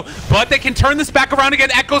Necro, but they can turn this back around again.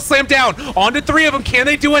 Echo slam down. On to 3 of them. Can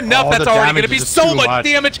they do enough? That's already going to be so much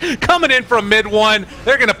damage coming in from mid one.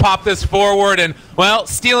 They're going to pop this forward, and, well,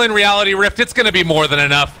 stealing Reality Rift, it's going to be more than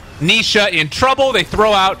enough. Nisha in trouble. They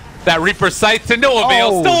throw out that Reaper Scythe to no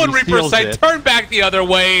avail. Stolen Reaper Scythe, turn back the other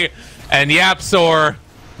way. And YapzOr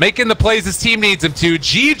making the plays his team needs him to.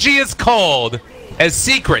 GG is called as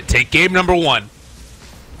Secret take game number 1.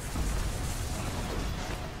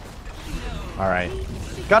 All right.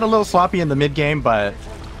 Got a little sloppy in the mid game, but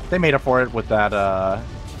they made up for it with that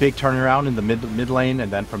big turnaround in the mid lane,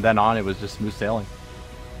 and then from then on it was just smooth sailing.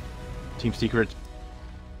 Team Secret